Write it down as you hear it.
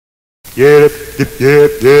Yeah, yeah, yeah,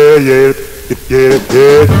 yeah, yeah, yeah,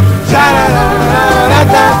 yeah.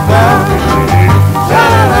 Sha-la-la-la-la-la-la.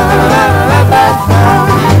 Sha-la-la-la-la-la-la.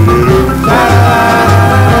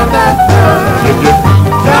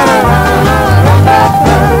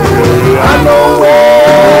 I know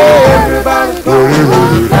where everybody's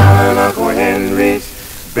going down Uncle Henry's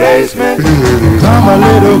basement. Come a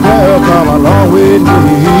little girl, come along with me.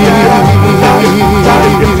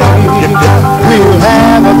 We'll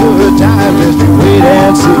have a good time, just you wait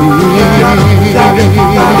and see.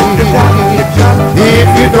 If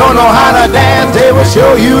you don't know how to dance, they will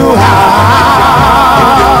show you how.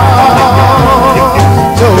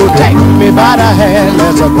 So take me by the hand,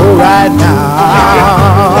 let's go right now.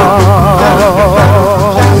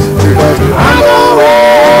 I know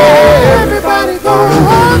where everybody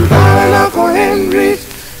goes down Uncle Henry's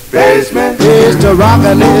basement. It's the rock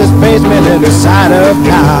in his basement in the side of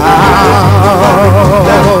town.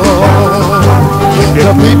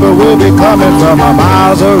 The people will be coming from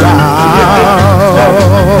miles around.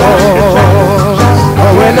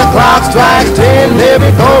 When the clock strikes 10, they'll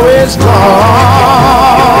be going strong.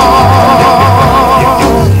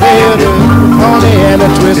 They'll do pony and a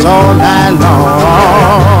twist all night long.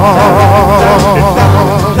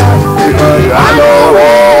 I know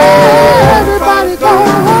where everybody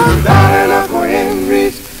goes down in Uncle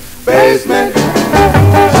Henry's basement.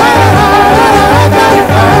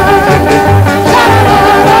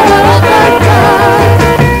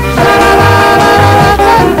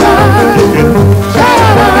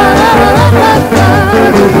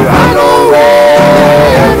 I know where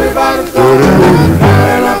everybody goes down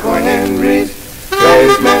in Uncle Henry's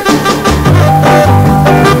basement.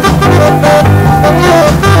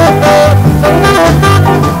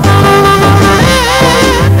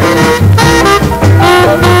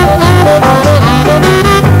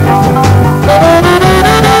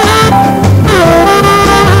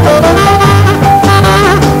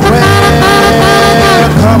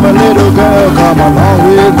 Come a little girl, come along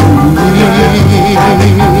with me.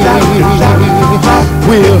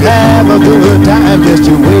 We'll have a good time, just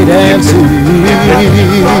you wait and see.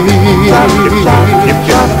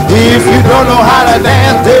 If you don't know how to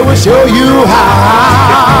dance, they will show you how.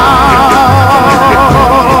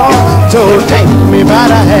 So take me by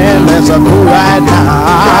the hand, let's go right now.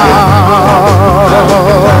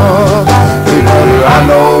 I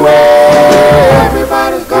know where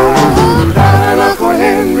everybody's going down in Uncle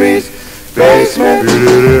Henry's basement.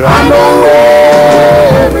 I know where